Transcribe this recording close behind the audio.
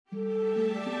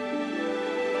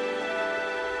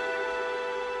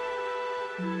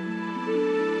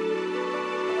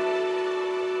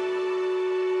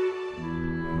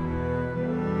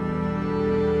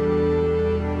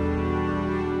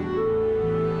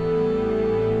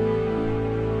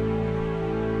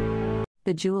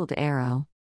The Jeweled Arrow.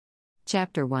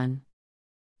 Chapter 1.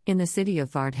 In the city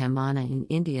of Vardhamana in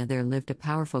India there lived a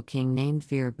powerful king named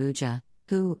Virabhuja,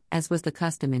 who, as was the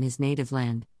custom in his native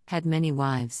land, had many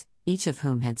wives, each of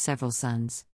whom had several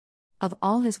sons. Of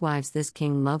all his wives this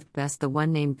king loved best the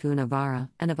one named Gunavara,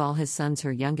 and of all his sons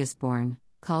her youngest born,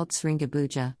 called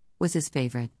Sringabhuja, was his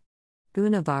favorite.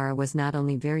 Gunavara was not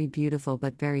only very beautiful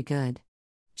but very good.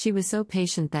 She was so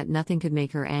patient that nothing could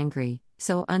make her angry,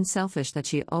 so unselfish that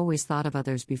she always thought of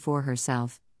others before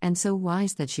herself, and so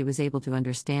wise that she was able to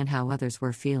understand how others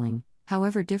were feeling,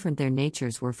 however different their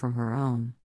natures were from her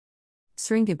own.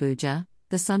 Sringabhuja,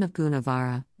 the son of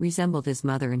Gunavara, resembled his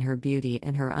mother in her beauty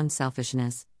and her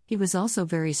unselfishness. He was also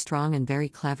very strong and very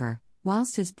clever,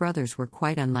 whilst his brothers were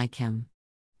quite unlike him.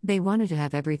 They wanted to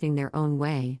have everything their own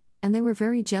way, and they were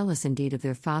very jealous indeed of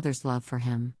their father's love for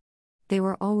him. They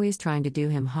were always trying to do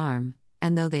him harm,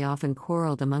 and though they often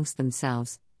quarreled amongst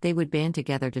themselves, they would band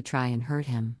together to try and hurt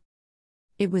him.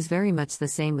 It was very much the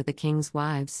same with the king's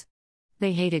wives.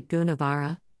 They hated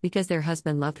Gunavara, because their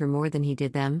husband loved her more than he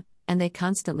did them, and they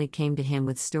constantly came to him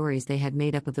with stories they had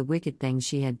made up of the wicked things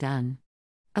she had done.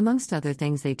 Amongst other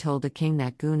things they told the king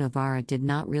that Gunavara did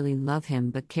not really love him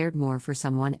but cared more for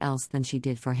someone else than she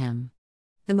did for him.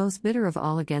 The most bitter of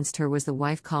all against her was the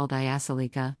wife called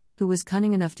Ayasalika, who was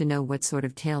cunning enough to know what sort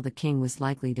of tale the king was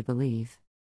likely to believe.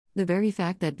 The very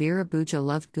fact that Virabhuja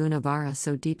loved Gunavara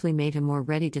so deeply made him more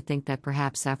ready to think that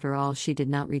perhaps after all she did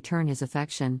not return his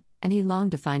affection, and he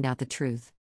longed to find out the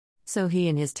truth. So he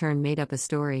in his turn made up a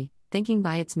story, thinking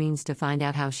by its means to find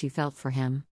out how she felt for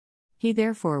him. He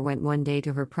therefore went one day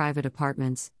to her private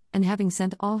apartments, and having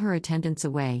sent all her attendants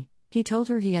away, he told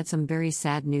her he had some very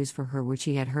sad news for her which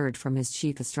he had heard from his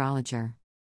chief astrologer.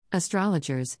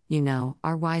 Astrologers, you know,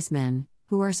 are wise men,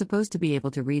 who are supposed to be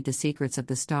able to read the secrets of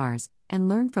the stars, and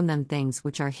learn from them things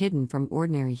which are hidden from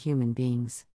ordinary human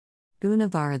beings.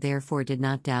 Gunavara therefore did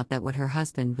not doubt that what her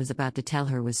husband was about to tell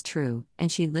her was true,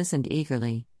 and she listened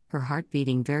eagerly, her heart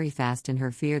beating very fast in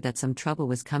her fear that some trouble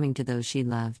was coming to those she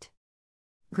loved.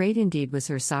 Great indeed was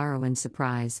her sorrow and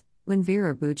surprise, when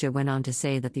Virabhuja went on to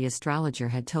say that the astrologer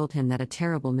had told him that a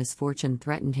terrible misfortune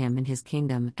threatened him and his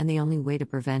kingdom, and the only way to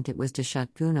prevent it was to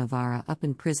shut Gunavara up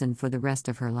in prison for the rest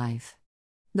of her life.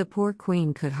 The poor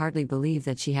queen could hardly believe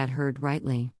that she had heard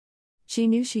rightly. She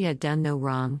knew she had done no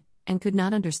wrong, and could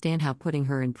not understand how putting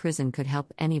her in prison could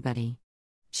help anybody.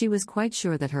 She was quite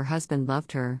sure that her husband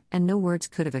loved her, and no words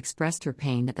could have expressed her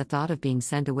pain at the thought of being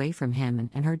sent away from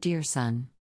him and her dear son.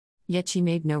 Yet she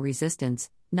made no resistance,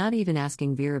 not even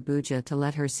asking Virabhuja to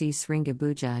let her see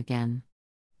Sringabhuja again.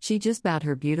 She just bowed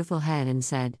her beautiful head and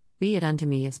said, "Be it unto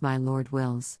me as my Lord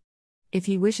wills. If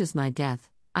he wishes my death,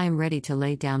 I am ready to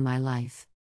lay down my life."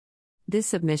 This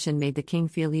submission made the king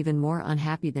feel even more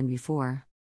unhappy than before.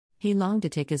 He longed to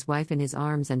take his wife in his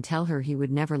arms and tell her he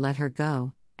would never let her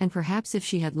go, and perhaps if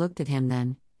she had looked at him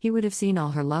then, he would have seen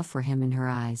all her love for him in her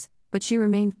eyes, but she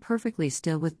remained perfectly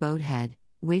still with bowed head,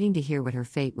 waiting to hear what her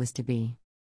fate was to be.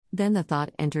 Then the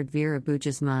thought entered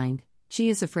Virabhuja's mind, "She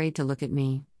is afraid to look at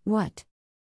me." What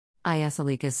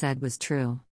Ayasalika said was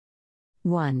true.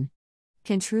 1.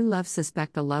 Can true love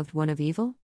suspect a loved one of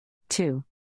evil? 2.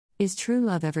 Is true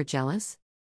love ever jealous?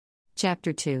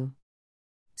 Chapter 2.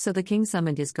 So the king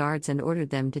summoned his guards and ordered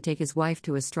them to take his wife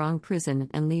to a strong prison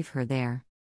and leave her there.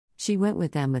 She went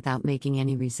with them without making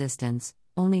any resistance,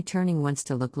 only turning once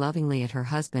to look lovingly at her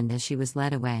husband as she was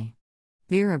led away.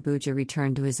 Virabhuja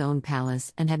returned to his own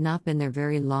palace and had not been there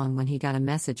very long when he got a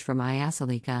message from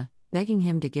Ayasalika, begging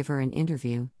him to give her an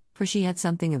interview, for she had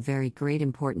something of very great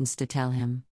importance to tell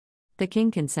him. The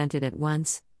king consented at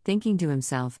once, thinking to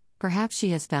himself, "Perhaps she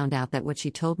has found out that what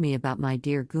she told me about my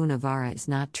dear Gunavara is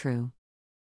not true."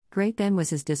 Great then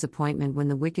was his disappointment when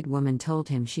the wicked woman told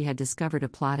him she had discovered a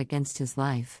plot against his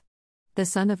life. The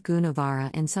son of Gunavara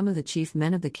and some of the chief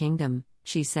men of the kingdom,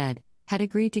 she said, had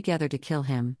agreed together to kill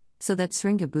him, so that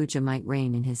Sringabhuja might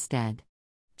reign in his stead.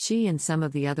 She and some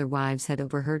of the other wives had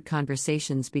overheard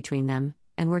conversations between them,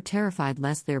 and were terrified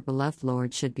lest their beloved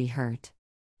lord should be hurt.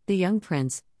 The young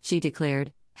prince, she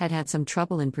declared, had had some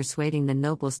trouble in persuading the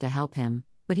nobles to help him,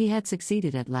 but he had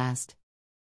succeeded at last.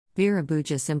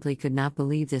 Virabhuja simply could not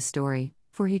believe this story,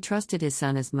 for he trusted his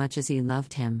son as much as he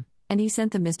loved him, and he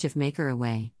sent the mischief maker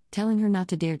away, telling her not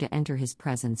to dare to enter his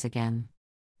presence again.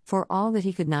 For all that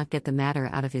he could not get the matter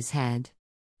out of his head.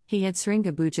 He had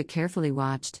Sringabhuja carefully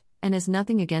watched, and as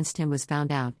nothing against him was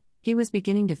found out, he was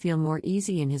beginning to feel more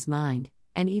easy in his mind,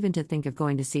 and even to think of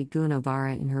going to see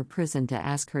Gunavara in her prison to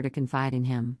ask her to confide in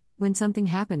him, when something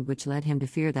happened which led him to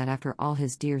fear that after all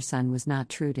his dear son was not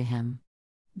true to him.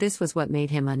 This was what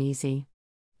made him uneasy.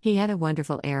 He had a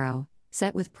wonderful arrow,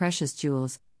 set with precious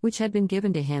jewels, which had been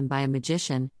given to him by a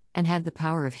magician, and had the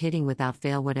power of hitting without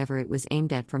fail whatever it was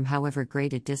aimed at from however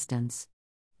great a distance.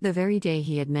 The very day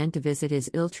he had meant to visit his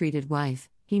ill-treated wife,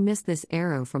 he missed this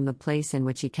arrow from the place in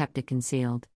which he kept it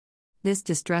concealed. This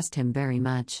distressed him very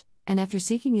much, and after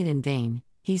seeking it in vain,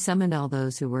 he summoned all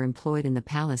those who were employed in the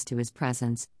palace to his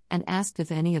presence, and asked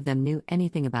if any of them knew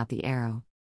anything about the arrow.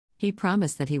 He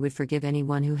promised that he would forgive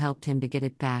anyone who helped him to get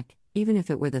it back, even if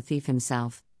it were the thief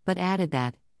himself, but added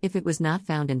that, if it was not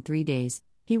found in 3 days,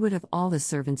 he would have all the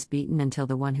servants beaten until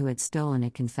the one who had stolen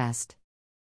it confessed.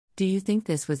 Do you think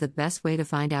this was the best way to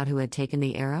find out who had taken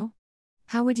the arrow?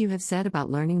 How would you have said about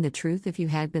learning the truth if you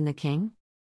had been the king?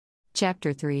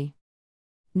 Chapter 3.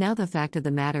 Now the fact of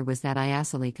the matter was that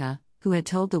Iasalika, who had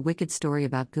told the wicked story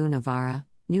about Gunavara,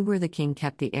 knew where the king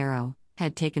kept the arrow,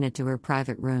 had taken it to her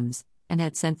private rooms, and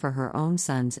had sent for her own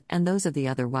sons and those of the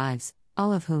other wives,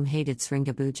 all of whom hated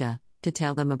Sringabuja, to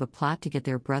tell them of a plot to get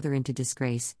their brother into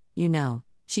disgrace. You know,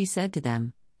 she said to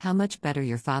them, how much better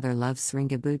your father loves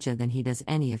Sringabuja than he does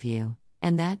any of you,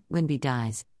 and that, when he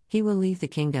dies, he will leave the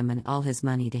kingdom and all his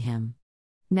money to him.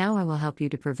 Now I will help you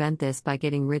to prevent this by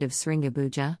getting rid of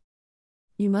Sringabuja.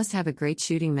 You must have a great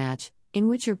shooting match, in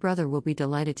which your brother will be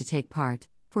delighted to take part,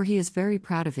 for he is very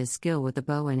proud of his skill with the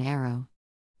bow and arrow.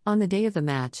 On the day of the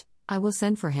match, I will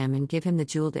send for him and give him the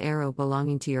jeweled arrow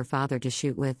belonging to your father to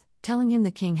shoot with, telling him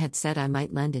the king had said I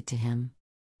might lend it to him.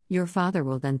 Your father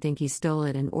will then think he stole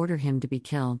it and order him to be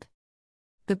killed.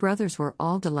 The brothers were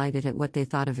all delighted at what they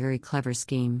thought a very clever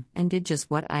scheme, and did just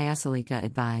what Iasalika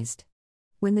advised.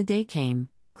 When the day came,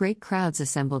 great crowds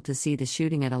assembled to see the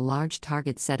shooting at a large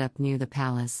target set up near the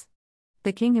palace.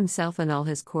 The king himself and all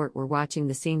his court were watching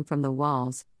the scene from the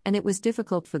walls, and it was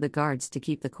difficult for the guards to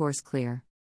keep the course clear.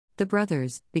 The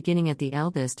brothers, beginning at the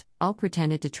eldest, all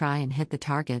pretended to try and hit the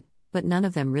target, but none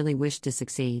of them really wished to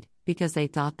succeed, because they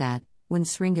thought that, when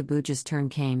Sringabuja's turn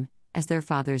came, as their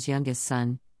father's youngest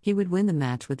son, he would win the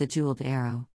match with the jeweled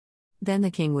arrow. Then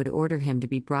the king would order him to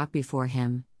be brought before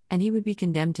him, and he would be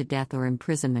condemned to death or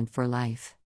imprisonment for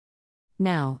life.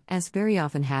 Now, as very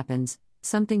often happens,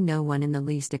 something no one in the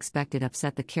least expected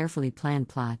upset the carefully planned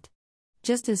plot.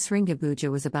 Just as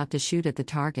Sringabuja was about to shoot at the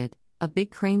target, a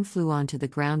big crane flew onto the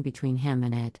ground between him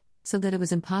and it, so that it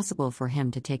was impossible for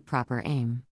him to take proper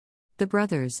aim. The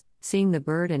brothers, seeing the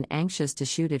bird and anxious to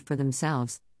shoot it for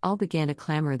themselves, all began to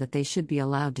clamor that they should be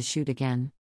allowed to shoot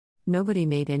again. Nobody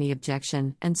made any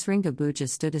objection, and Sringabuja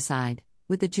stood aside,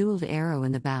 with the jeweled arrow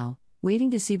in the bow,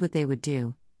 waiting to see what they would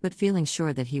do, but feeling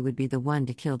sure that he would be the one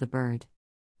to kill the bird.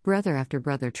 Brother after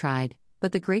brother tried,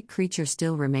 but the great creature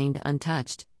still remained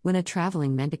untouched, when a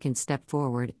traveling mendicant stepped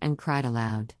forward and cried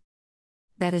aloud.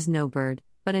 That is no bird,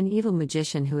 but an evil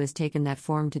magician who has taken that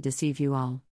form to deceive you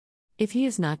all. If he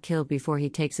is not killed before he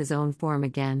takes his own form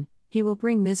again, he will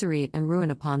bring misery and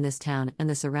ruin upon this town and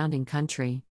the surrounding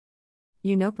country.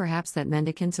 You know perhaps that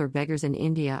mendicants or beggars in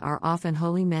India are often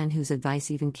holy men whose advice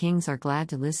even kings are glad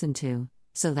to listen to,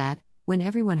 so that, when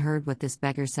everyone heard what this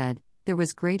beggar said, there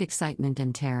was great excitement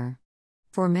and terror.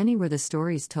 For many were the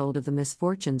stories told of the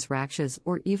misfortunes Rakshas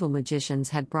or evil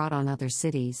magicians had brought on other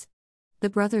cities.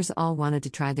 The brothers all wanted to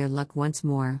try their luck once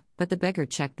more, but the beggar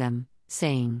checked them,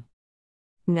 saying,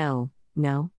 No,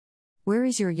 no. Where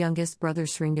is your youngest brother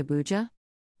Sringabuja?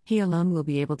 He alone will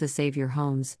be able to save your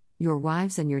homes, your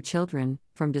wives and your children,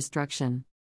 from destruction.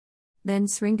 Then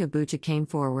Sringabuja came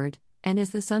forward, and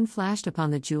as the sun flashed upon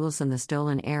the jewels and the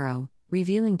stolen arrow,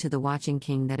 revealing to the watching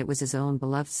king that it was his own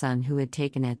beloved son who had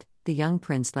taken it, the young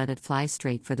prince let it fly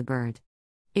straight for the bird.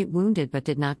 It wounded but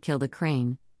did not kill the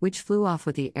crane, which flew off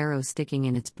with the arrow sticking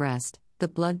in its breast, the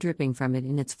blood dripping from it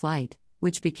in its flight,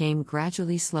 which became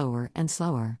gradually slower and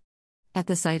slower. At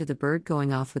the sight of the bird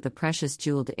going off with the precious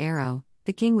jeweled arrow,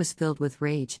 the king was filled with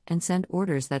rage and sent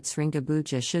orders that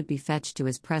Sringabuja should be fetched to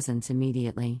his presence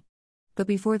immediately. But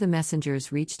before the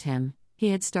messengers reached him, he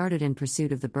had started in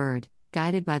pursuit of the bird,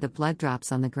 guided by the blood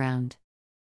drops on the ground.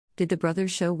 Did the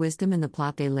brothers show wisdom in the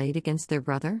plot they laid against their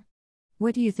brother?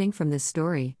 What do you think from this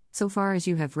story, so far as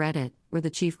you have read it, were the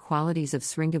chief qualities of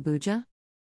Sringabuja?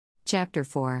 Chapter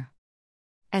 4.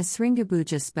 As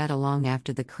Sringabuja sped along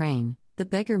after the crane, the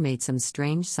beggar made some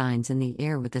strange signs in the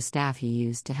air with the staff he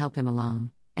used to help him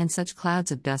along, and such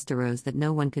clouds of dust arose that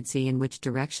no one could see in which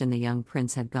direction the young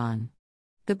prince had gone.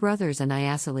 The brothers and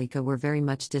Iasalika were very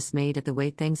much dismayed at the way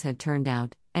things had turned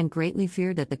out, and greatly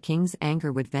feared that the king's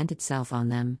anger would vent itself on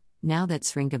them, now that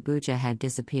Sringabuja had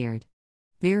disappeared.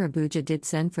 Veerabuja did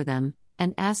send for them,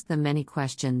 and asked them many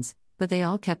questions, but they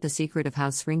all kept the secret of how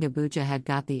Sringabuja had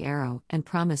got the arrow and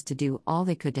promised to do all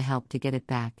they could to help to get it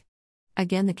back.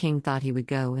 Again the king thought he would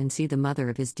go and see the mother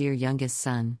of his dear youngest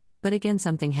son, but again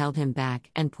something held him back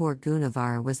and poor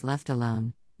Gunavara was left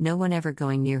alone, no one ever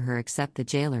going near her except the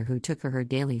jailer who took her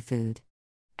daily food.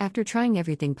 After trying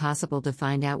everything possible to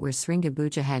find out where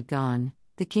Sringabuja had gone,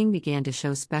 the king began to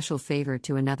show special favor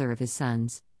to another of his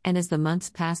sons, and as the months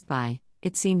passed by,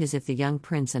 it seemed as if the young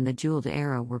prince and the jeweled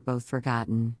arrow were both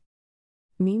forgotten.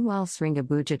 Meanwhile,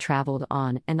 Sringabuja traveled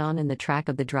on and on in the track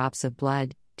of the drops of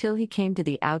blood, till he came to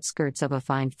the outskirts of a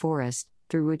fine forest,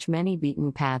 through which many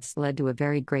beaten paths led to a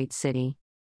very great city.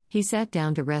 He sat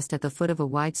down to rest at the foot of a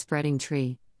wide-spreading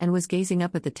tree, and was gazing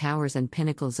up at the towers and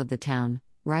pinnacles of the town,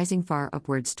 rising far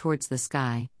upwards towards the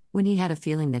sky, when he had a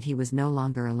feeling that he was no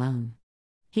longer alone.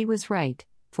 He was right,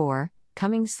 for,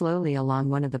 coming slowly along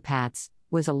one of the paths,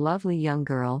 was a lovely young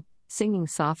girl, singing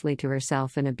softly to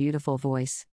herself in a beautiful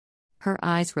voice. Her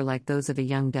eyes were like those of a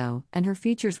young doe, and her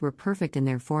features were perfect in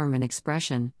their form and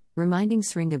expression, reminding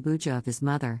Sringabuja of his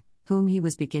mother, whom he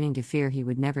was beginning to fear he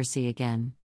would never see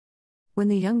again. When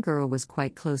the young girl was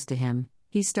quite close to him,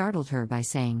 he startled her by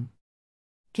saying,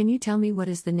 "Can you tell me what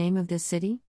is the name of this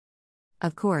city?"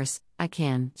 "Of course, I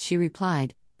can," she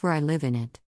replied, "for I live in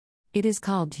it. It is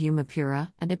called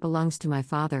Dhumapura, and it belongs to my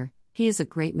father. He is a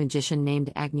great magician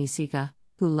named Agnisika,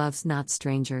 who loves not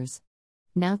strangers.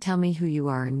 Now tell me who you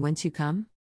are and whence you come."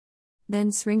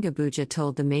 Then Sringabuja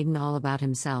told the maiden all about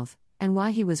himself, and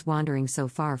why he was wandering so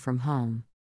far from home.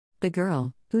 The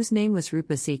girl, whose name was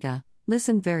Rupasika,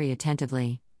 listened very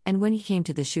attentively, and when he came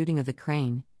to the shooting of the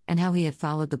crane, and how he had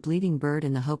followed the bleeding bird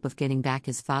in the hope of getting back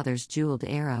his father's jeweled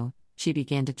arrow, she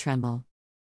began to tremble.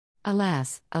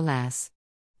 "Alas, alas,"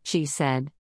 she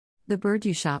said. "The bird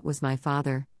you shot was my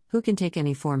father, who can take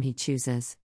any form he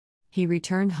chooses. He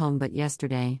returned home but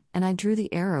yesterday, and I drew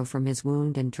the arrow from his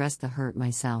wound and dressed the hurt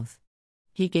myself.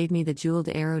 He gave me the jeweled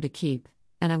arrow to keep,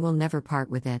 and I will never part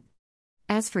with it.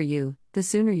 As for you, the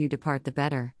sooner you depart the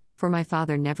better, for my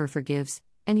father never forgives,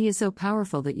 and he is so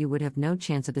powerful that you would have no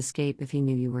chance of escape if he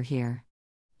knew you were here."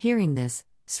 Hearing this,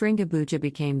 Sringabuja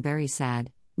became very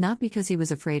sad, not because he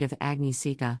was afraid of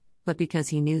Agnisika, but because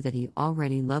he knew that he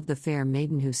already loved the fair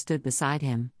maiden who stood beside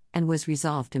him, and was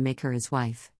resolved to make her his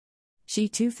wife. She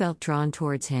too felt drawn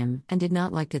towards him, and did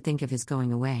not like to think of his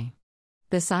going away.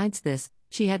 Besides this,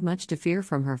 she had much to fear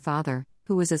from her father,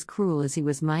 who was as cruel as he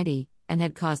was mighty, and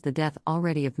had caused the death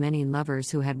already of many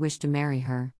lovers who had wished to marry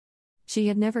her. She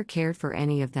had never cared for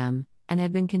any of them, and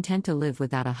had been content to live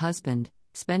without a husband,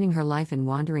 spending her life in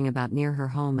wandering about near her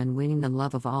home and winning the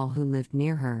love of all who lived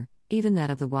near her, even that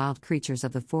of the wild creatures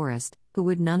of the forest, who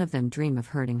would none of them dream of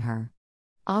hurting her.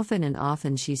 Often and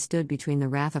often she stood between the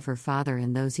wrath of her father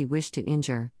and those he wished to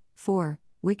injure, for,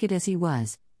 wicked as he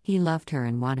was, he loved her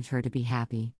and wanted her to be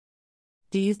happy.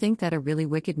 Do you think that a really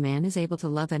wicked man is able to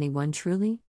love anyone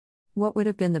truly? What would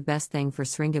have been the best thing for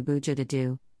Sringabuja to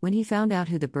do, when he found out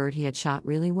who the bird he had shot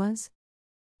really was?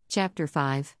 Chapter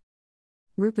 5.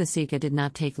 Rupasika did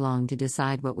not take long to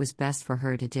decide what was best for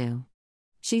her to do.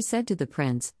 She said to the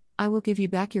prince, "I will give you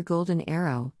back your golden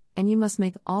arrow, and you must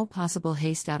make all possible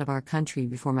haste out of our country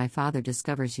before my father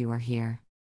discovers you are here."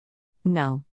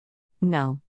 "No.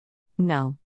 No.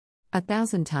 No.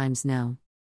 1,000 times no,"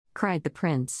 cried the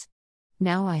prince.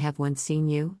 "Now I have once seen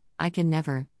you, I can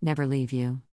never, never leave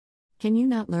you. Can you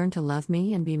not learn to love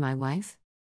me and be my wife?"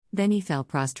 Then he fell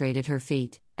prostrate at her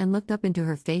feet, and looked up into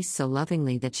her face so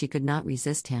lovingly that she could not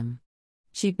resist him.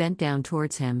 She bent down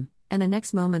towards him, and the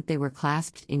next moment they were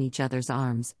clasped in each other's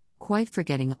arms, quite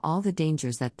forgetting all the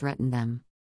dangers that threatened them.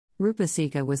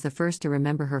 Rupasika was the first to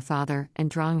remember her father, and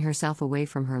drawing herself away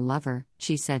from her lover,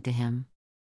 she said to him,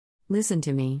 "Listen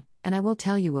to me, and I will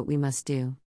tell you what we must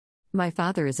do. My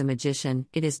father is a magician,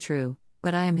 it is true,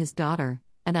 but I am his daughter,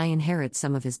 and I inherit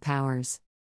some of his powers.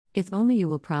 If only you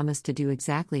will promise to do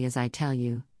exactly as I tell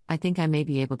you, I think I may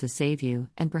be able to save you,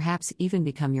 and perhaps even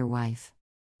become your wife.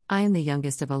 I am the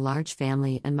youngest of a large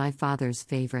family and my father's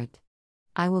favorite.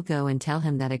 I will go and tell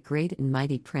him that a great and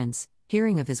mighty prince,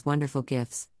 hearing of his wonderful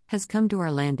gifts, has come to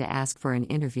our land to ask for an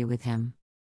interview with him.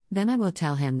 Then I will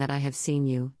tell him that I have seen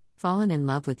you, fallen in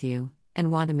love with you,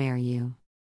 and want to marry you.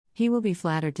 He will be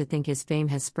flattered to think his fame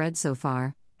has spread so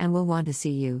far, and will want to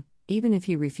see you, even if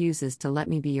he refuses to let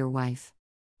me be your wife.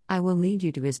 I will lead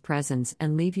you to his presence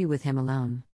and leave you with him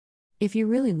alone. If you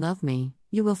really love me,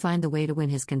 you will find the way to win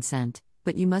his consent,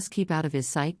 but you must keep out of his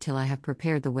sight till I have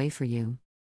prepared the way for you.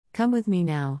 Come with me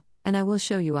now, and I will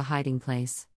show you a hiding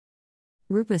place."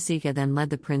 Rupasika then led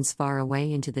the prince far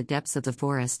away into the depths of the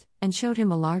forest, and showed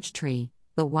him a large tree,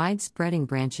 the wide-spreading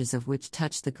branches of which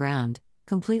touched the ground,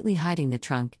 completely hiding the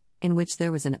trunk, in which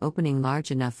there was an opening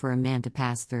large enough for a man to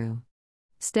pass through.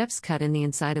 Steps cut in the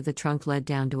inside of the trunk led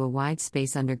down to a wide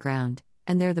space underground,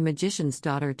 and there the magician's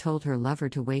daughter told her lover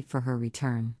to wait for her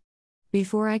return.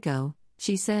 "Before I go,"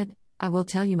 she said, "I will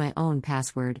tell you my own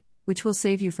password, which will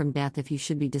save you from death if you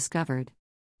should be discovered.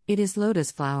 It is lotus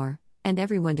flower, and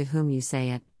everyone to whom you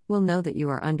say it will know that you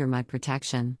are under my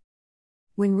protection."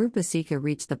 When Rupasika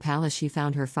reached the palace, she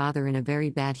found her father in a very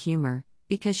bad humor,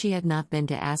 because she had not been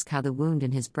to ask how the wound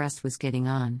in his breast was getting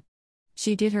on.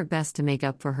 She did her best to make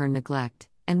up for her neglect,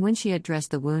 and when she had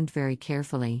dressed the wound very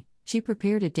carefully, she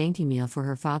prepared a dainty meal for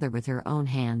her father with her own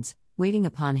hands, waiting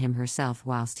upon him herself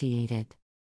whilst he ate it.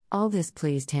 All this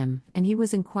pleased him, and he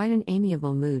was in quite an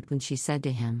amiable mood when she said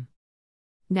to him,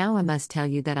 "Now I must tell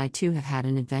you that I too have had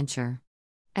an adventure.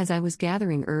 As I was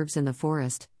gathering herbs in the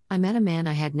forest, I met a man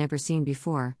I had never seen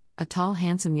before, a tall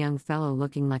handsome young fellow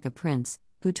looking like a prince,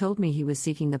 who told me he was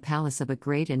seeking the palace of a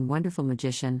great and wonderful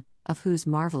magician, of whose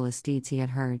marvelous deeds he had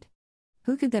heard.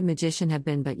 Who could that magician have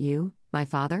been but you, my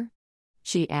father?"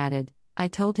 She added, "I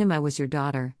told him I was your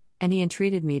daughter, and he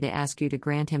entreated me to ask you to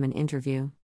grant him an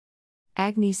interview."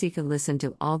 Agnisika listened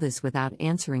to all this without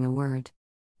answering a word.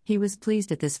 He was pleased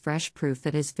at this fresh proof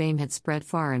that his fame had spread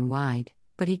far and wide,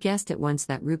 but he guessed at once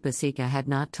that Rupasika had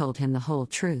not told him the whole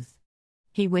truth.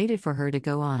 He waited for her to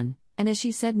go on, and as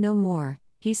she said no more,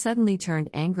 he suddenly turned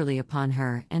angrily upon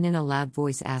her and in a loud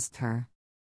voice asked her,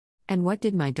 "And what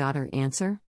did my daughter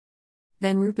answer?"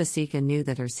 Then Rupasika knew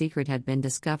that her secret had been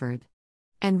discovered.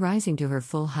 And rising to her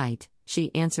full height,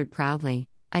 she answered proudly,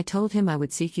 "I told him I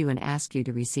would seek you and ask you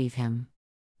to receive him.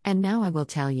 And now I will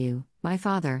tell you, my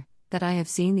father, that I have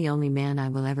seen the only man I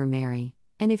will ever marry,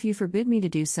 and if you forbid me to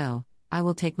do so, I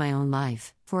will take my own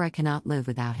life, for I cannot live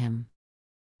without him."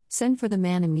 "Send for the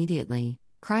man immediately,"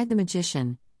 cried the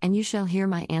magician, "and you shall hear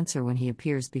my answer when he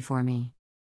appears before me."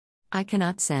 "I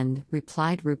cannot send,"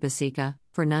 replied Rupasika,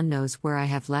 "for none knows where I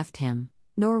have left him,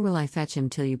 nor will I fetch him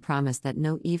till you promise that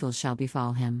no evil shall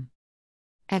befall him."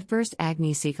 At first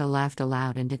Agnisika laughed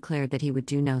aloud and declared that he would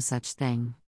do no such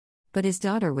thing. But his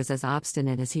daughter was as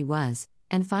obstinate as he was,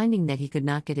 and finding that he could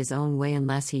not get his own way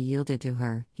unless he yielded to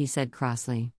her, he said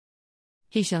crossly,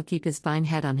 "He shall keep his fine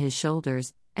head on his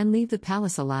shoulders, and leave the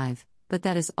palace alive, but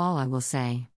that is all I will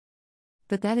say."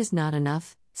 "But that is not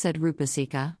enough," said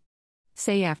Rupasika.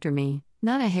 "Say after me,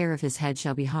 not a hair of his head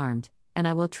shall be harmed, and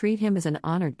I will treat him as an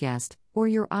honored guest, or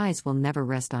your eyes will never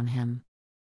rest on him."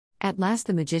 At last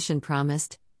the magician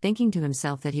promised, thinking to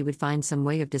himself that he would find some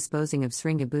way of disposing of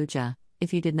Sringabuja,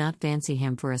 if he did not fancy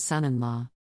him for a son-in-law.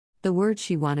 The words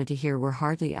she wanted to hear were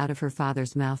hardly out of her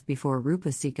father's mouth before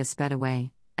Rupasika sped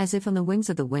away, as if on the wings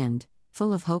of the wind,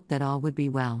 full of hope that all would be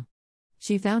well.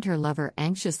 She found her lover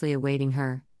anxiously awaiting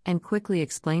her, and quickly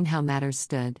explained how matters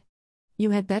stood.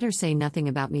 "You had better say nothing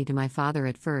about me to my father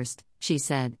at first," she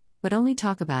said, "but only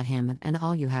talk about him and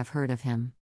all you have heard of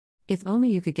him. If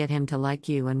only you could get him to like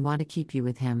you and want to keep you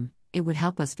with him, it would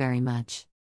help us very much.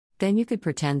 Then you could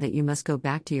pretend that you must go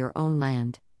back to your own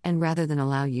land, and rather than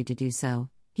allow you to do so,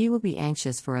 he will be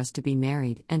anxious for us to be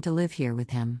married and to live here with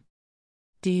him."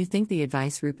 Do you think the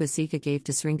advice Rupasika gave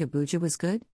to Sringabuja was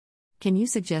good? Can you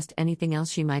suggest anything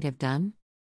else she might have done?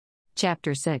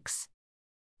 Chapter 6.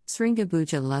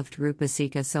 Sringabuja loved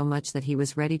Rupasika so much that he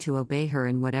was ready to obey her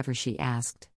in whatever she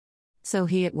asked. So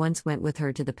he at once went with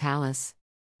her to the palace.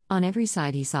 On every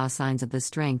side he saw signs of the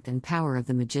strength and power of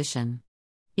the magician.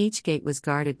 Each gate was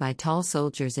guarded by tall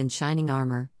soldiers in shining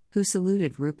armor, who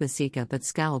saluted Rupasika but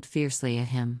scowled fiercely at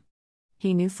him.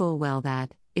 He knew full well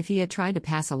that, if he had tried to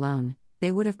pass alone,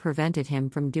 they would have prevented him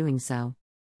from doing so.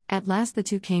 At last the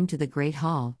two came to the great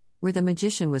hall, where the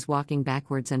magician was walking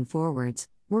backwards and forwards,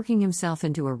 working himself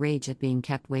into a rage at being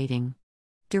kept waiting.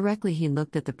 Directly he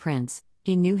looked at the prince,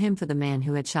 he knew him for the man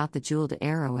who had shot the jeweled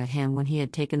arrow at him when he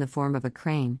had taken the form of a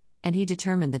crane, and he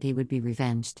determined that he would be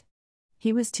revenged.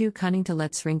 He was too cunning to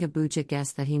let Sringabuja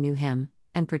guess that he knew him,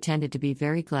 and pretended to be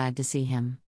very glad to see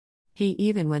him. He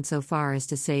even went so far as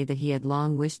to say that he had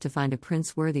long wished to find a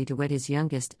prince worthy to wed his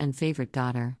youngest and favorite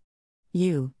daughter.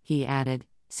 "You," he added,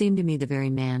 "seem to me the very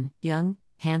man, young,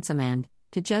 handsome and,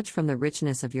 to judge from the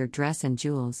richness of your dress and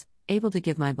jewels, able to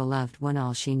give my beloved one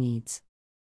all she needs."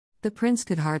 The prince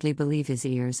could hardly believe his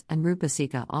ears, and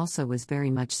Rupasika also was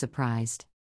very much surprised.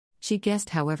 She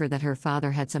guessed, however, that her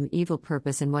father had some evil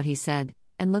purpose in what he said,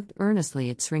 and looked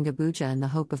earnestly at Sringabuja in the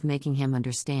hope of making him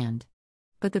understand.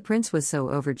 But the prince was so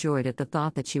overjoyed at the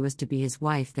thought that she was to be his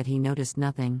wife that he noticed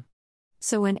nothing.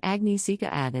 So when Agnisika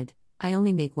added, "I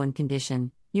only make one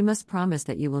condition, you must promise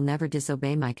that you will never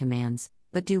disobey my commands,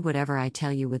 but do whatever I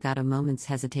tell you without a moment's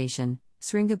hesitation,"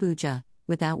 Sringabuja,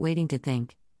 without waiting to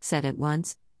think, said at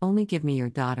once, "Only give me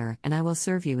your daughter and I will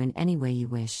serve you in any way you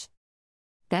wish."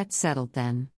 "That's settled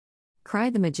then,"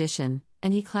 cried the magician,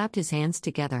 and he clapped his hands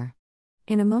together.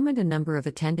 In a moment a number of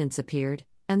attendants appeared,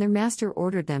 and their master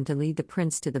ordered them to lead the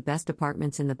prince to the best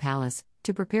apartments in the palace,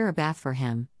 to prepare a bath for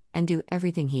him, and do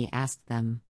everything he asked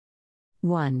them.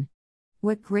 1.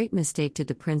 What great mistake did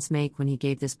the prince make when he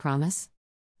gave this promise?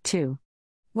 2.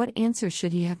 What answer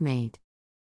should he have made?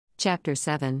 Chapter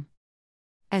 7.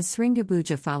 As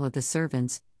Sringabuja followed the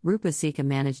servants, Rupasika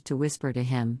managed to whisper to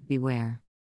him, "Beware.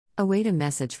 Await a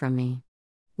message from me."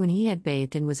 When he had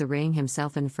bathed and was arraying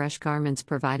himself in fresh garments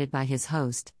provided by his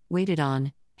host, waited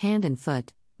on, hand and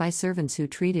foot, by servants who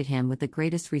treated him with the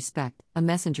greatest respect, a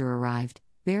messenger arrived,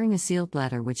 bearing a sealed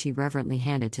letter which he reverently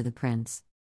handed to the prince.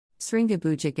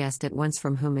 Sringabuja guessed at once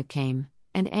from whom it came,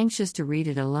 and anxious to read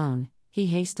it alone, he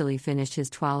hastily finished his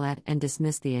toilette and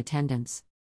dismissed the attendants.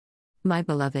 "My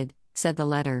beloved," said the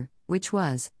letter, which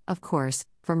was, of course,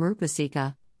 from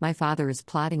Rupasika, "my father is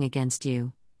plotting against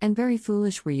you, and very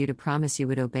foolish were you to promise you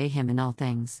would obey him in all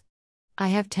things. I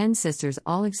have 10 sisters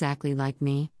all exactly like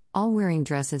me, all wearing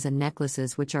dresses and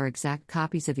necklaces which are exact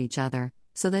copies of each other,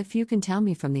 so that few can tell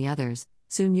me from the others.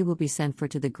 Soon you will be sent for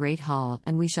to the great hall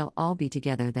and we shall all be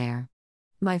together there.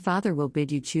 My father will bid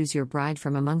you choose your bride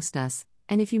from amongst us,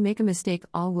 and if you make a mistake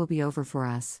all will be over for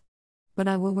us. But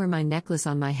I will wear my necklace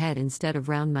on my head instead of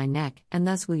round my neck, and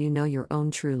thus will you know your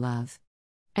own true love.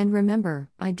 And remember,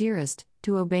 my dearest,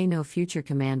 to obey no future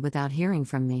command without hearing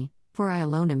from me, for I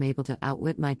alone am able to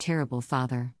outwit my terrible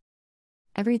father."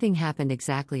 Everything happened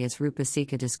exactly as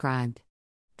Rupasika described.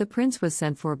 The prince was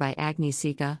sent for by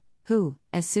Agnisika, who,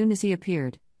 as soon as he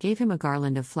appeared, gave him a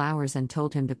garland of flowers and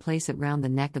told him to place it round the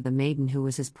neck of the maiden who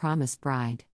was his promised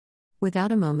bride.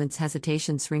 Without a moment's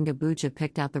hesitation Sringabuja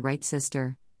picked out the right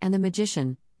sister, and the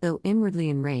magician, though inwardly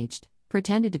enraged,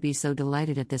 pretended to be so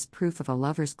delighted at this proof of a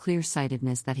lover's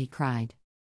clear-sightedness that he cried,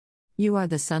 "You are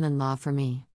the son-in-law for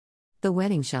me. The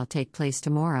wedding shall take place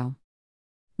tomorrow."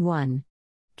 1.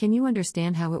 Can you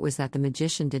understand how it was that the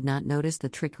magician did not notice the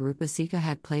trick Rupasika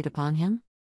had played upon him?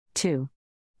 2.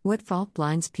 What fault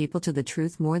blinds people to the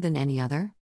truth more than any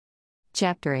other?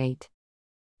 Chapter 8.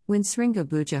 When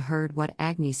Sringabuja heard what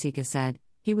Agnisika said,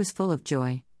 he was full of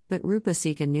joy, but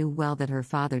Rupasika knew well that her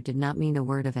father did not mean a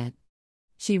word of it.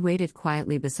 She waited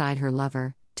quietly beside her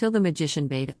lover, till the magician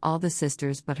bade all the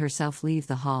sisters but herself leave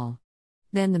the hall.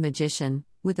 Then the magician,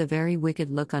 with a very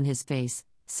wicked look on his face,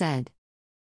 said,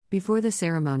 "Before the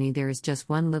ceremony there is just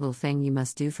one little thing you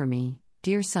must do for me,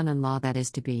 dear son-in-law that is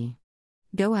to be.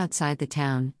 Go outside the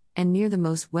town, and near the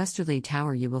most westerly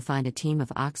tower you will find a team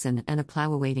of oxen and a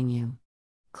plough awaiting you.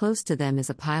 Close to them is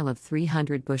a pile of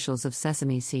 300 bushels of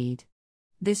sesame seed.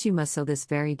 This you must sow this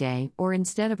very day, or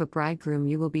instead of a bridegroom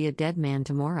you will be a dead man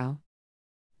tomorrow."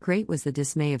 Great was the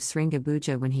dismay of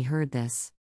Sringabuja when he heard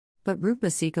this. But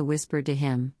Rupasika whispered to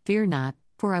him, "Fear not,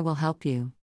 for I will help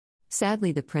you."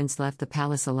 Sadly the prince left the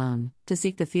palace alone, to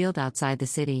seek the field outside the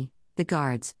city, the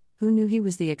guards, who knew he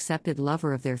was the accepted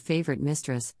lover of their favorite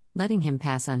mistress, letting him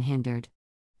pass unhindered.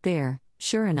 There,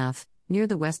 sure enough, near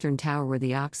the western tower were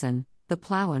the oxen, the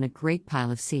plough and a great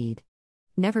pile of seed.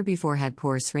 Never before had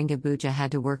poor Sringabuja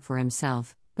had to work for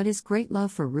himself, but his great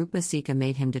love for Rupasika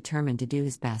made him determined to do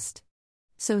his best.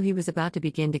 So he was about to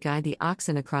begin to guide the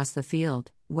oxen across the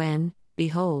field, when,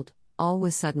 behold, all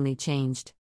was suddenly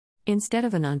changed. Instead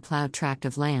of an unploughed tract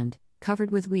of land, covered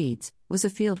with weeds, was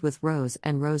a field with rows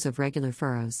and rows of regular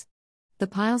furrows. The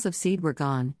piles of seed were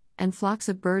gone, and flocks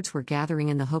of birds were gathering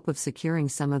in the hope of securing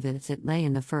some of it as it lay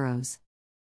in the furrows.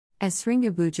 As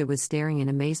Sringabuja was staring in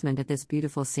amazement at this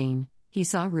beautiful scene, he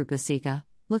saw Rupasika,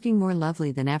 looking more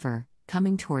lovely than ever,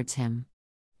 coming towards him.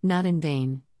 Not in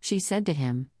vain, she said to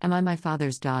him, "Am I my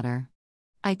father's daughter?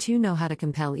 I too know how to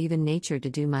compel even nature to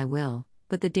do my will,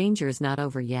 but the danger is not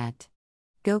over yet.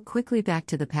 Go quickly back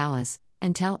to the palace,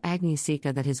 and tell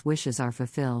Agnisika that his wishes are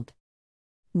fulfilled."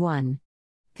 1.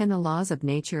 Can the laws of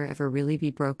nature ever really be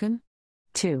broken?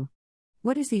 2.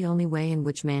 What is the only way in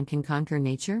which man can conquer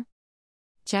nature?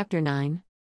 Chapter 9.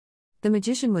 The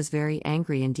magician was very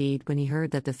angry indeed when he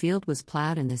heard that the field was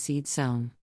ploughed and the seed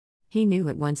sown. He knew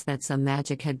at once that some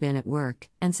magic had been at work,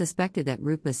 and suspected that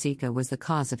Rupasika was the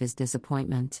cause of his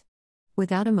disappointment.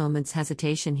 Without a moment's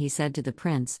hesitation he said to the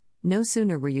prince, "No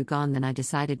sooner were you gone than I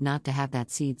decided not to have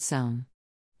that seed sown.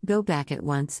 Go back at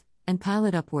once, and pile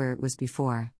it up where it was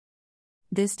before."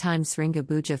 This time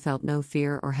Sringabuja felt no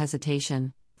fear or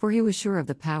hesitation, for he was sure of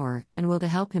the power and will to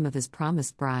help him of his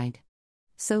promised bride.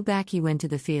 So back he went to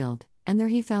the field, and there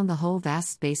he found the whole vast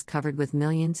space covered with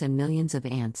millions and millions of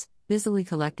ants, busily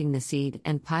collecting the seed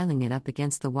and piling it up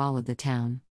against the wall of the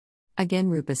town. Again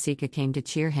Rupasika came to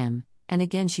cheer him, and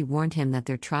again she warned him that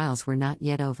their trials were not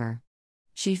yet over.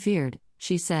 She feared,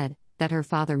 she said, that her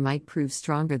father might prove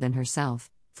stronger than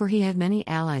herself, for he had many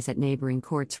allies at neighboring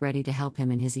courts ready to help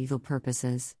him in his evil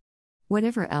purposes.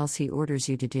 "Whatever else he orders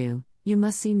you to do, you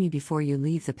must see me before you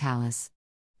leave the palace.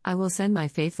 I will send my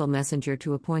faithful messenger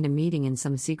to appoint a meeting in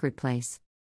some secret place."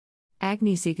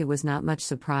 Agnisika was not much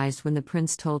surprised when the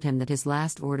prince told him that his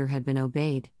last order had been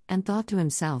obeyed, and thought to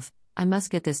himself, I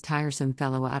must get this tiresome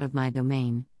fellow out of my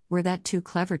domain, where that too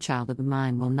clever child of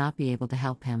mine will not be able to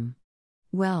help him.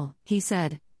 Well, he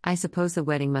said, I suppose the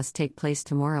wedding must take place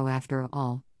tomorrow after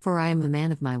all, for I am a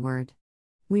man of my word.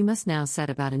 We must now set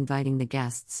about inviting the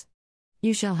guests.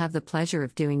 You shall have the pleasure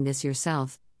of doing this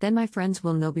yourself, then my friends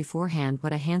will know beforehand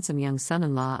what a handsome young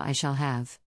son-in-law I shall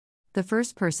have. The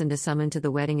first person to summon to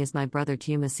the wedding is my brother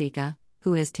Tumasika,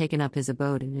 who has taken up his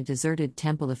abode in a deserted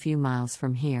temple a few miles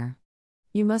from here.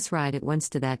 You must ride at once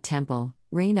to that temple,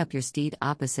 rein up your steed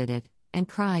opposite it, and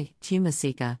cry,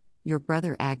 Tumasika, your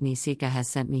brother Agnisika has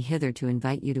sent me hither to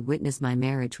invite you to witness my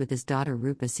marriage with his daughter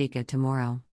Rupasika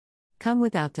tomorrow. Come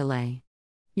without delay.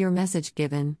 Your message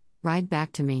given, ride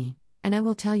back to me, and I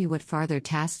will tell you what farther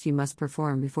tasks you must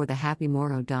perform before the happy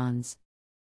morrow dawns.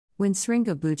 When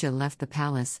Sringabuja left the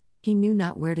palace, he knew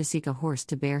not where to seek a horse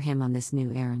to bear him on this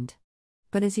new errand.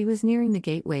 But as he was nearing the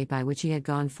gateway by which he had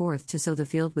gone forth to sow the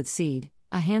field with seed,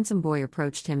 a handsome boy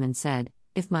approached him and said,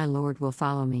 If my lord will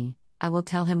follow me, I will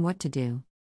tell him what to do.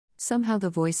 Somehow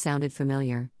the voice sounded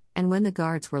familiar, and when the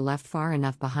guards were left far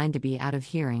enough behind to be out of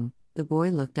hearing, the boy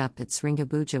looked up at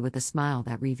Sringabuja with a smile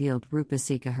that revealed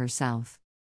Rupasika herself.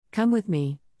 Come with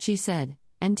me, she said,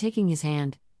 and taking his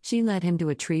hand, she led him to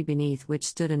a tree beneath which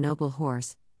stood a noble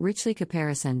horse, richly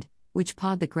caparisoned, which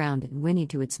pawed the ground and whinnied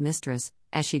to its mistress,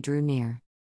 as she drew near.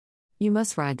 You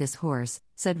must ride this horse,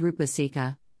 said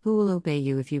Rupasika, who will obey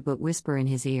you if you but whisper in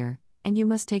his ear, and you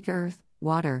must take earth,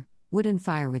 water, wood and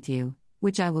fire with you,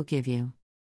 which I will give you.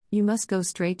 You must go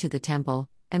straight to the temple,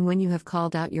 and when you have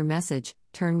called out your message,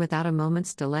 turn without a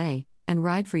moment's delay, and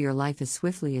ride for your life as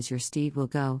swiftly as your steed will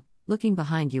go, looking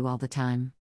behind you all the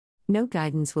time. No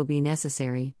guidance will be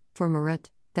necessary, for Marut,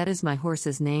 that is my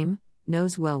horse's name,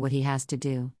 knows well what he has to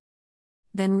do.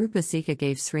 Then Rupasika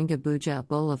gave Sringabuja a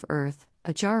bowl of earth,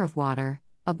 a jar of water,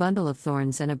 a bundle of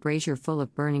thorns and a brazier full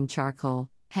of burning charcoal,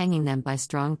 hanging them by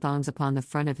strong thongs upon the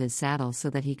front of his saddle so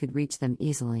that he could reach them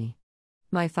easily.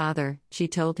 My father, she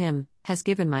told him, has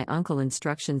given my uncle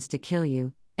instructions to kill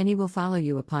you, and he will follow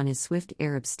you upon his swift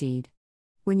Arab steed.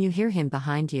 When you hear him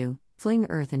behind you, fling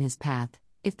earth in his path.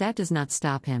 If that does not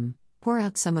stop him, pour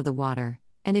out some of the water,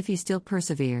 and if he still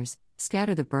perseveres,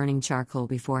 scatter the burning charcoal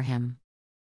before him.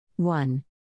 1.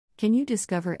 Can you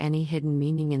discover any hidden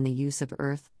meaning in the use of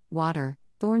earth, water,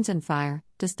 thorns and fire,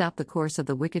 to stop the course of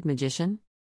the wicked magician?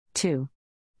 2.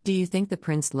 Do you think the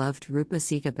prince loved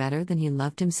Rupasika better than he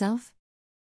loved himself?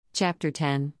 Chapter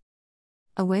 10.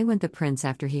 Away went the prince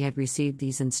after he had received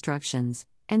these instructions,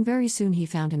 and very soon he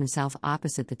found himself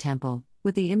opposite the temple,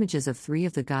 with the images of 3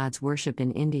 of the gods worshipped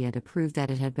in India to prove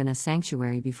that it had been a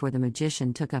sanctuary before the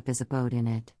magician took up his abode in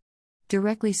it.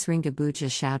 Directly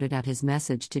Sringabuja shouted out his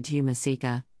message to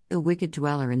Tumasika, the wicked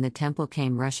dweller in the temple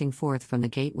came rushing forth from the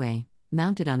gateway,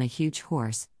 mounted on a huge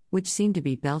horse, which seemed to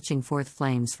be belching forth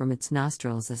flames from its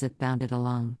nostrils as it bounded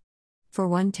along. For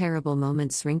one terrible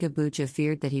moment Sringabuja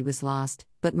feared that he was lost,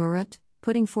 but Marut,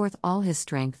 putting forth all his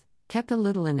strength, kept a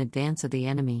little in advance of the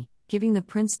enemy, giving the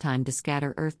prince time to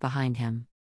scatter earth behind him.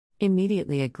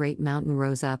 Immediately a great mountain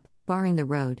rose up, barring the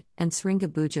road, and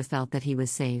Sringabuja felt that he was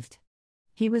saved.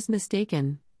 He was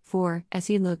mistaken, for, as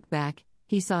he looked back,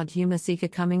 he saw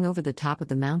Tumasika coming over the top of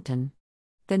the mountain.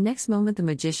 The next moment the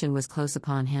magician was close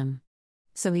upon him.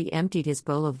 So he emptied his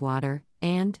bowl of water,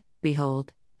 and,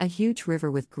 behold, a huge river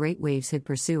with great waves hid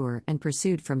pursuer and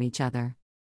pursued from each other.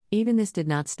 Even this did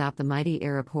not stop the mighty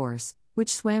Arab horse,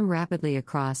 which swam rapidly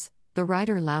across, the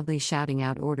rider loudly shouting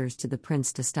out orders to the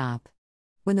prince to stop.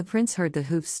 When the prince heard the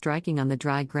hoofs striking on the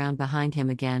dry ground behind him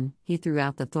again, he threw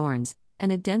out the thorns,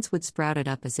 and a dense wood sprouted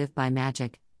up as if by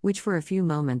magic, which for a few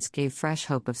moments gave fresh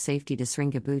hope of safety to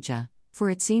Sringabuja, for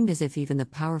it seemed as if even the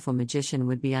powerful magician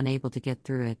would be unable to get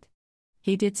through it.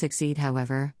 He did succeed,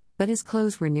 however, but his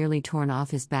clothes were nearly torn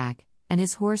off his back, and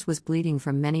his horse was bleeding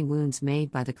from many wounds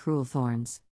made by the cruel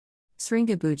thorns.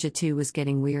 Sringabuja too was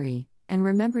getting weary, and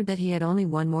remembered that he had only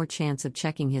one more chance of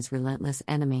checking his relentless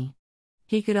enemy.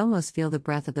 He could almost feel the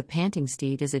breath of the panting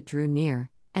steed as it drew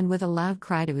near, and with a loud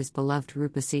cry to his beloved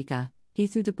Rupasika, he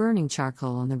threw the burning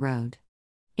charcoal on the road.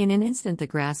 In an instant the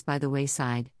grass by the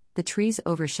wayside, the trees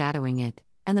overshadowing it,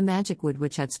 and the magic wood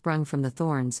which had sprung from the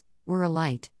thorns, were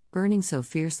alight, burning so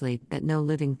fiercely that no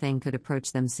living thing could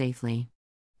approach them safely.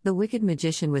 The wicked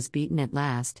magician was beaten at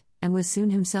last, and was soon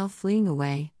himself fleeing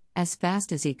away, as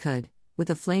fast as he could, with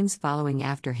the flames following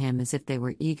after him as if they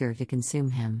were eager to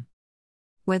consume him.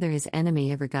 Whether his enemy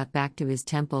ever got back to his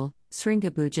temple,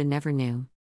 Sringabuja never knew.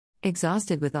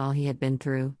 Exhausted with all he had been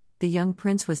through, the young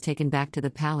prince was taken back to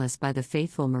the palace by the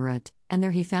faithful Marut, and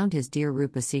there he found his dear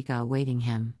Rupasika awaiting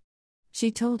him.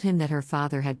 She told him that her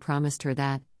father had promised her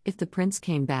that, if the prince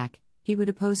came back, he would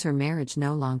oppose her marriage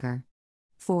no longer.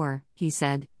 For, he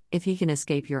said, if he can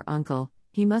escape your uncle,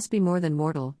 he must be more than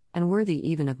mortal, and worthy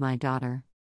even of my daughter.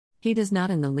 He does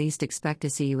not in the least expect to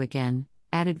see you again,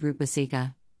 added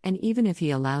Rupasika, and even if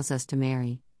he allows us to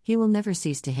marry, he will never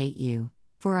cease to hate you,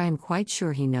 for I am quite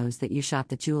sure he knows that you shot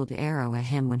the jeweled arrow at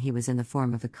him when he was in the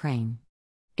form of a crane.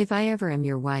 If I ever am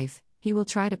your wife, he will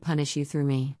try to punish you through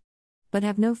me. But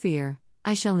have no fear,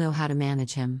 I shall know how to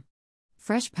manage him.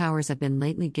 Fresh powers have been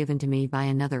lately given to me by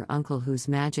another uncle whose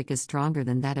magic is stronger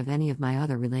than that of any of my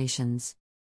other relations.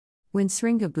 When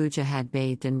Sringabuja had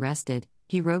bathed and rested,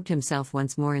 he robed himself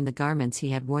once more in the garments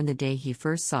he had worn the day he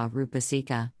first saw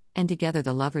Rupasika, and together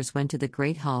the lovers went to the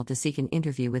great hall to seek an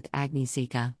interview with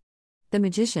Agnisika. The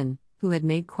magician, who had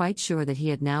made quite sure that he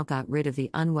had now got rid of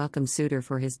the unwelcome suitor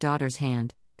for his daughter's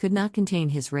hand, could not contain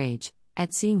his rage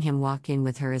at seeing him walk in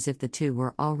with her as if the two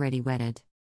were already wedded.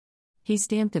 He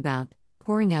stamped about,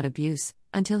 pouring out abuse,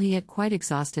 until he had quite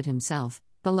exhausted himself,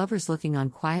 the lovers looking on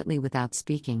quietly without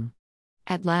speaking.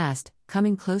 At last,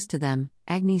 coming close to them,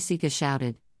 Agnisika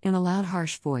shouted, in a loud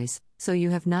harsh voice, "So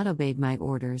you have not obeyed my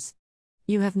orders.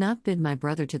 You have not bid my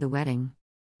brother to the wedding.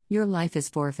 Your life is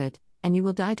forfeit, and you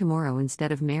will die tomorrow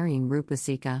instead of marrying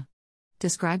Rupasika.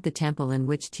 Describe the temple in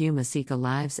which Tumasika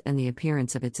lives and the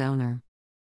appearance of its owner."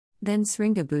 Then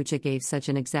Sringabuja gave such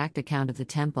an exact account of the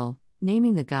temple,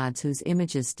 naming the gods whose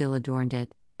images still adorned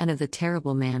it, and of the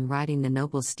terrible man riding the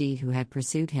noble steed who had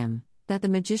pursued him, that the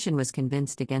magician was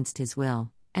convinced against his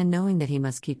will, and knowing that he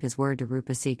must keep his word to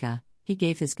Rupasika, he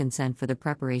gave his consent for the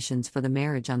preparations for the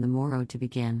marriage on the morrow to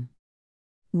begin.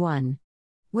 1.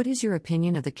 What is your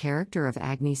opinion of the character of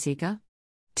Agnisika?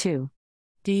 2.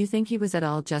 Do you think he was at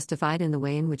all justified in the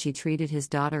way in which he treated his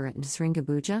daughter and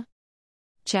Sringabuja?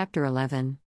 Chapter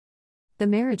 11. The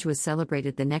marriage was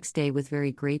celebrated the next day with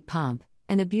very great pomp,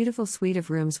 and a beautiful suite of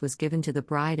rooms was given to the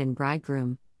bride and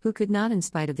bridegroom, who could not in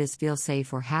spite of this feel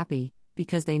safe or happy,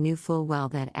 because they knew full well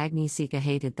that Agnisika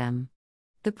hated them.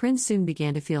 The prince soon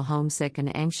began to feel homesick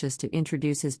and anxious to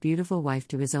introduce his beautiful wife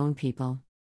to his own people.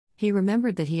 He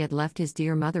remembered that he had left his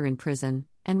dear mother in prison,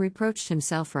 and reproached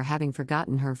himself for having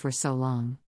forgotten her for so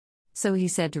long. So he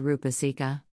said to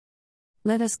Rupasika,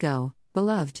 "Let us go,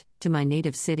 beloved, to my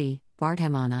native city,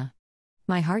 Vardhamana.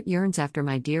 My heart yearns after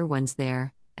my dear ones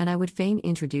there, and I would fain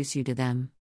introduce you to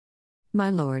them." "My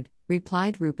lord,"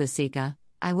 replied Rupasika,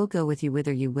 "I will go with you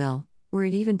whither you will, were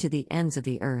it even to the ends of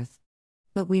the earth.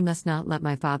 But we must not let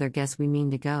my father guess we mean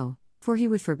to go, for he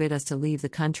would forbid us to leave the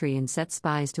country and set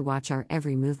spies to watch our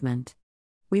every movement.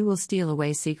 We will steal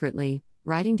away secretly,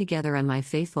 riding together on my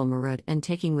faithful Marut and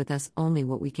taking with us only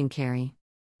what we can carry."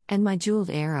 "And my jeweled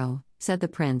arrow," said the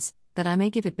prince, "that I may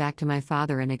give it back to my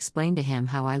father and explain to him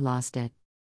how I lost it.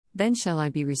 Then shall I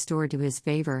be restored to his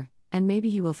favor, and maybe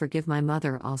he will forgive my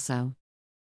mother also."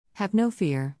 "Have no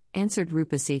fear," answered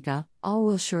Rupasika, "all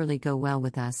will surely go well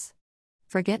with us.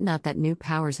 Forget not that new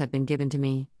powers have been given to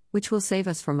me, which will save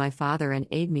us from my father and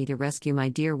aid me to rescue my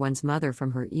dear one's mother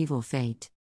from her evil fate."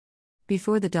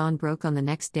 Before the dawn broke on the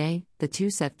next day, the two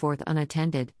set forth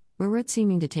unattended, Marut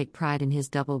seeming to take pride in his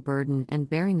double burden and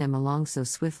bearing them along so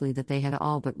swiftly that they had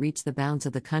all but reached the bounds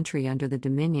of the country under the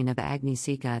dominion of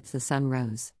Agnisika as the sun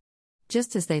rose.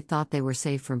 Just as they thought they were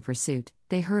safe from pursuit,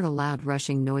 they heard a loud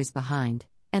rushing noise behind,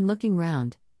 and looking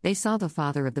round, they saw the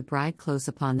father of the bride close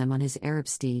upon them on his Arab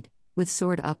steed, with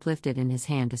sword uplifted in his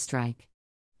hand to strike.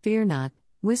 "Fear not,"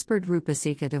 whispered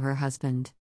Rupasika to her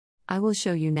husband. "I will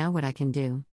show you now what I can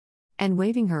do." And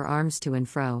waving her arms to and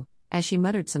fro, as she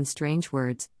muttered some strange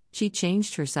words, she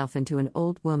changed herself into an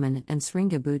old woman and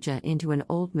Sringabuja into an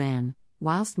old man,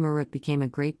 whilst Marut became a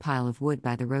great pile of wood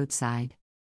by the roadside.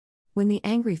 When the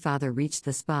angry father reached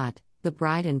the spot, the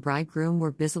bride and bridegroom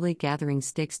were busily gathering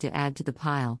sticks to add to the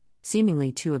pile,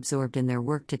 seemingly too absorbed in their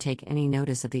work to take any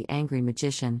notice of the angry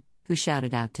magician, who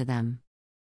shouted out to them,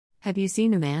 "Have you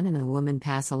seen a man and a woman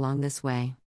pass along this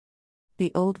way?"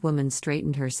 The old woman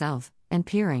straightened herself, and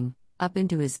peering up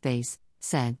into his face,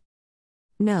 said,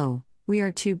 "No, we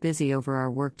are too busy over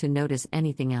our work to notice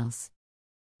anything else."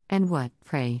 "And what,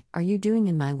 pray, are you doing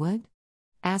in my wood?"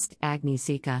 asked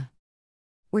Agnisika.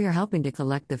 "We are helping to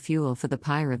collect the fuel for the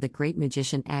pyre of the great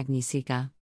magician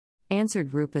Agnisika,"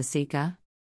 answered Rupasika.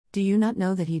 "Do you not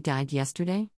know that he died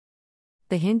yesterday?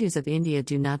 The Hindus of India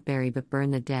do not bury but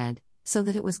burn the dead, so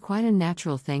that it was quite a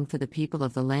natural thing for the people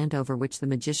of the land over which the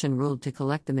magician ruled to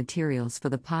collect the materials for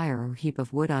the pyre or heap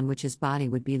of wood on which his body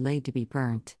would be laid to be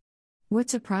burnt." What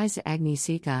surprised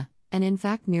Agnisika, and in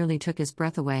fact nearly took his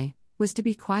breath away, was to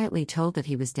be quietly told that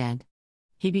he was dead.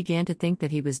 He began to think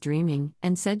that he was dreaming,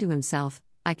 and said to himself,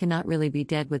 "I cannot really be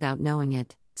dead without knowing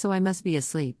it, so I must be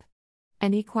asleep."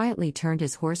 And he quietly turned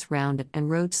his horse round and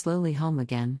rode slowly home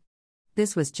again.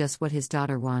 This was just what his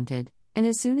daughter wanted, and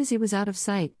as soon as he was out of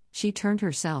sight, she turned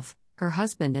herself, her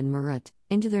husband and Marut,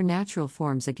 into their natural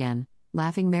forms again,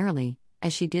 laughing merrily,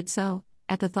 as she did so,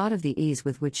 at the thought of the ease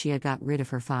with which she had got rid of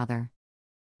her father.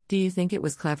 Do you think it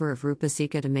was clever of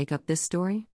Rupasika to make up this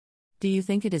story? Do you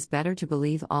think it is better to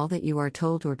believe all that you are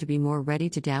told or to be more ready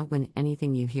to doubt when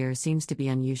anything you hear seems to be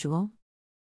unusual?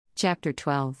 Chapter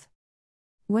 12.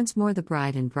 Once more the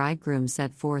bride and bridegroom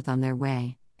set forth on their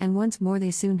way, and once more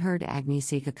they soon heard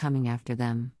Agnisika coming after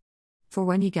them. For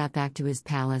when he got back to his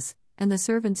palace, and the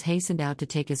servants hastened out to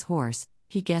take his horse,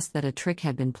 he guessed that a trick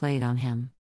had been played on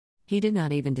him. He did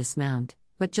not even dismount,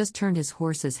 but just turned his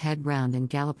horse's head round and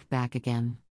galloped back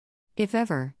again. If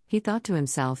ever, he thought to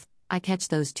himself, I catch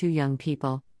those two young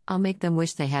people, I'll make them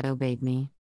wish they had obeyed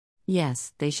me.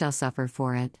 Yes, they shall suffer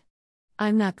for it.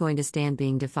 I'm not going to stand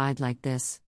being defied like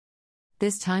this.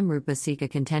 This time Rupasika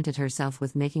contented herself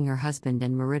with making her husband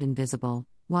and Marut invisible,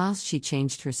 whilst she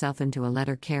changed herself into a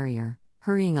letter carrier,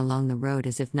 hurrying along the road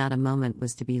as if not a moment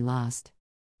was to be lost.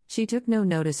 She took no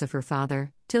notice of her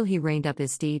father, till he reined up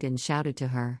his steed and shouted to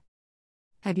her.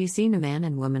 Have you seen a man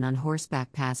and woman on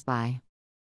horseback pass by?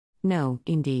 No,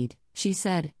 indeed, she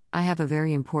said, I have a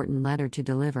very important letter to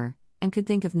deliver, and could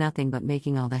think of nothing but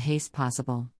making all the haste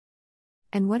possible.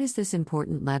 And what is this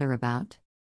important letter about?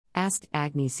 Asked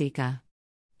Agnisika.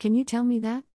 Can you tell me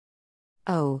that?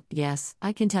 Oh, yes,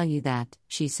 I can tell you that,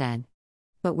 she said.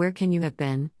 But where can you have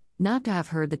been, not to have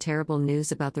heard the terrible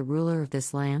news about the ruler of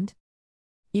this land?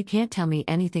 You can't tell me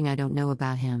anything I don't know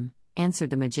about him,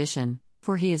 answered the magician,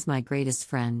 for he is my greatest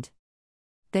friend.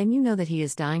 Then you know that he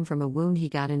is dying from a wound he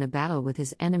got in a battle with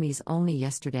his enemies only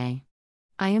yesterday.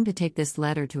 I am to take this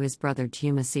letter to his brother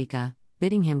Tumasika,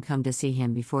 bidding him come to see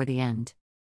him before the end.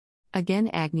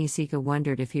 Again Agnisika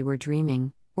wondered if he were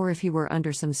dreaming, or if he were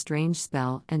under some strange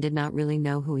spell and did not really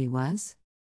know who he was.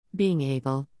 Being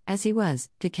able, as he was,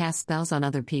 to cast spells on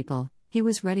other people, he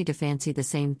was ready to fancy the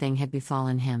same thing had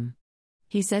befallen him.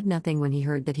 He said nothing when he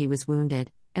heard that he was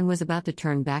wounded, and was about to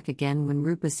turn back again when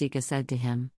Rupasika said to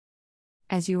him,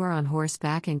 As you are on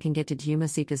horseback and can get to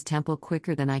Tumasika's temple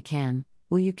quicker than I can,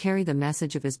 will you carry the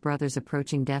message of his brother's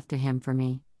approaching death to him for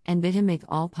me, and bid him make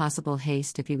all possible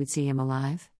haste if he would see him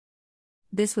alive?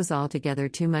 This was altogether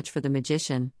too much for the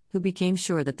magician, who became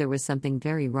sure that there was something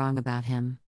very wrong about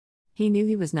him. He knew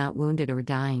he was not wounded or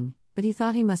dying, but he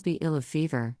thought he must be ill of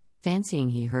fever, fancying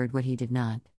he heard what he did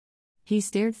not. He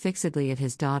stared fixedly at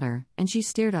his daughter, and she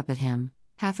stared up at him,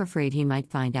 half afraid he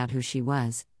might find out who she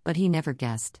was, but he never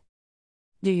guessed.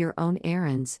 Do your own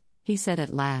errands, he said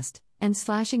at last, and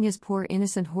slashing his poor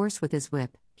innocent horse with his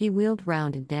whip, he wheeled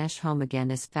round and dashed home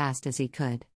again as fast as he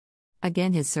could.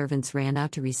 Again his servants ran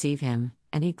out to receive him,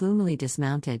 and he gloomily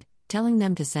dismounted, telling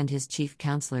them to send his chief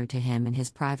counselor to him in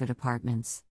his private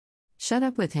apartments. Shut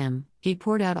up with him, he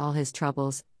poured out all his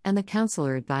troubles, and the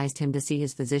counselor advised him to see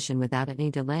his physician without any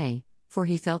delay, for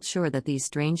he felt sure that these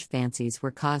strange fancies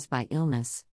were caused by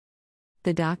illness.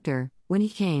 The doctor, when he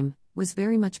came, was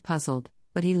very much puzzled,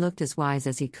 but he looked as wise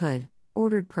as he could,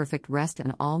 ordered perfect rest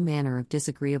and all manner of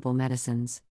disagreeable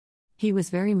medicines. He was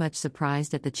very much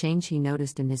surprised at the change he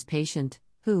noticed in his patient,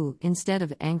 who, instead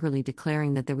of angrily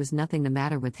declaring that there was nothing the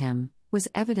matter with him, was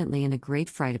evidently in a great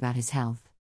fright about his health.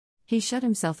 He shut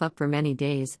himself up for many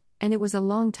days, and it was a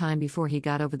long time before he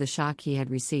got over the shock he had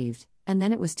received, and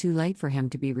then it was too late for him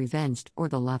to be revenged or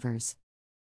the lovers.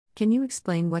 Can you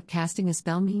explain what casting a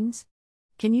spell means?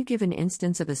 Can you give an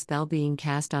instance of a spell being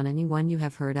cast on anyone you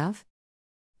have heard of?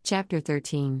 Chapter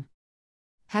 13.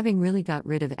 Having really got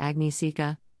rid of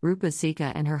Agnisika,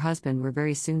 Rupasika and her husband were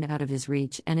very soon out of his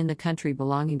reach and in the country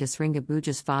belonging to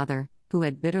Sringabuja's father, who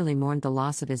had bitterly mourned the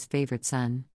loss of his favorite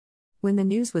son. When the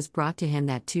news was brought to him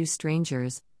that two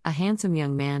strangers, a handsome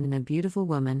young man and a beautiful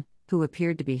woman, who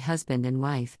appeared to be husband and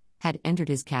wife, had entered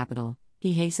his capital,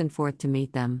 he hastened forth to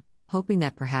meet them, hoping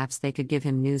that perhaps they could give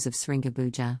him news of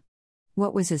Sringabuja.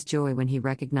 What was his joy when he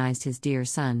recognized his dear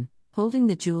son, holding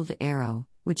the jeweled arrow,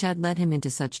 which had led him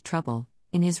into such trouble,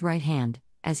 in his right hand,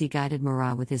 as he guided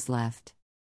Mara with his left.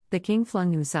 The king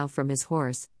flung himself from his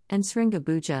horse, and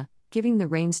Sringabuja, giving the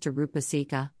reins to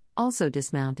Rupasika, also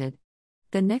dismounted.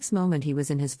 The next moment he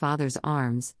was in his father's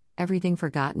arms, everything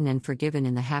forgotten and forgiven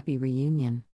in the happy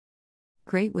reunion.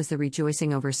 Great was the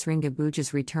rejoicing over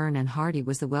Sringabuja's return and hearty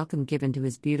was the welcome given to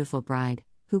his beautiful bride,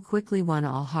 who quickly won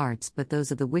all hearts but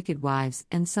those of the wicked wives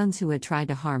and sons who had tried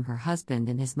to harm her husband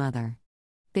and his mother.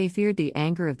 They feared the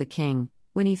anger of the king,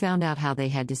 when he found out how they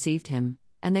had deceived him,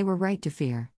 and they were right to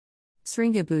fear.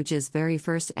 Sringabuja's very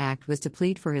first act was to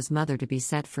plead for his mother to be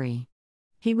set free.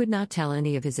 He would not tell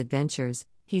any of his adventures,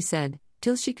 he said,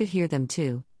 till she could hear them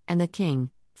too, and the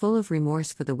king, full of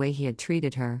remorse for the way he had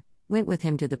treated her, went with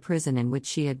him to the prison in which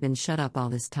she had been shut up all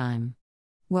this time.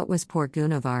 What was poor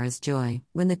Gunavara's joy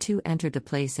when the two entered the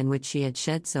place in which she had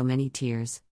shed so many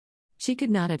tears! She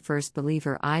could not at first believe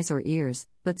her eyes or ears,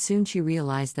 but soon she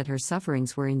realized that her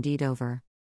sufferings were indeed over.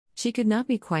 She could not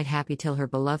be quite happy till her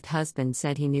beloved husband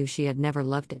said he knew she had never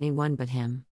loved anyone but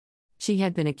him. She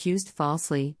had been accused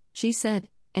falsely, she said,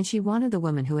 and she wanted the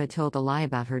woman who had told a lie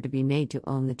about her to be made to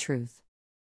own the truth.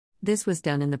 This was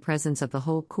done in the presence of the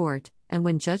whole court, and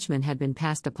when judgment had been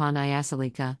passed upon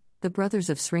Ayasalika, the brothers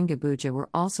of Sringabuja were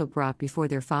also brought before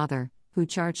their father, who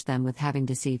charged them with having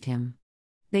deceived him.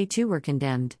 They too were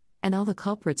condemned, and all the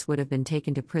culprits would have been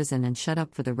taken to prison and shut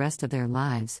up for the rest of their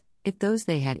lives, if those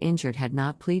they had injured had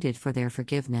not pleaded for their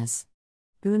forgiveness.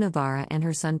 Gunavara and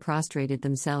her son prostrated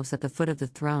themselves at the foot of the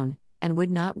throne, and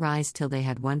would not rise till they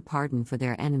had won pardon for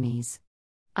their enemies.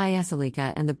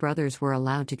 Ayasalika and the brothers were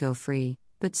allowed to go free,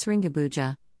 but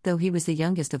Sringabuja, though he was the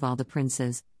youngest of all the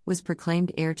princes, was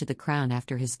proclaimed heir to the crown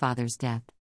after his father's death.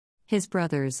 His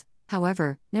brothers,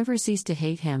 however, never ceased to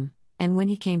hate him, and when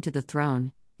he came to the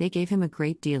throne, they gave him a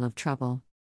great deal of trouble.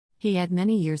 He had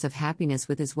many years of happiness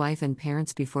with his wife and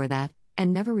parents before that,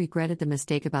 and never regretted the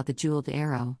mistake about the jeweled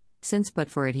arrow, since but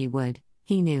for it he would,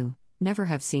 he knew, never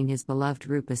have seen his beloved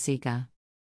Rupasika.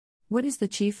 What is the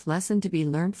chief lesson to be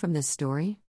learned from this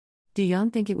story? Do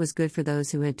Jan think it was good for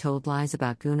those who had told lies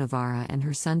about Gunavara and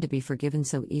her son to be forgiven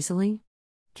so easily?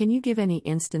 Can you give any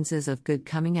instances of good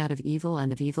coming out of evil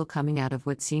and of evil coming out of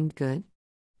what seemed good?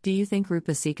 Do you think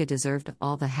Rupasika deserved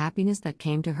all the happiness that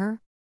came to her?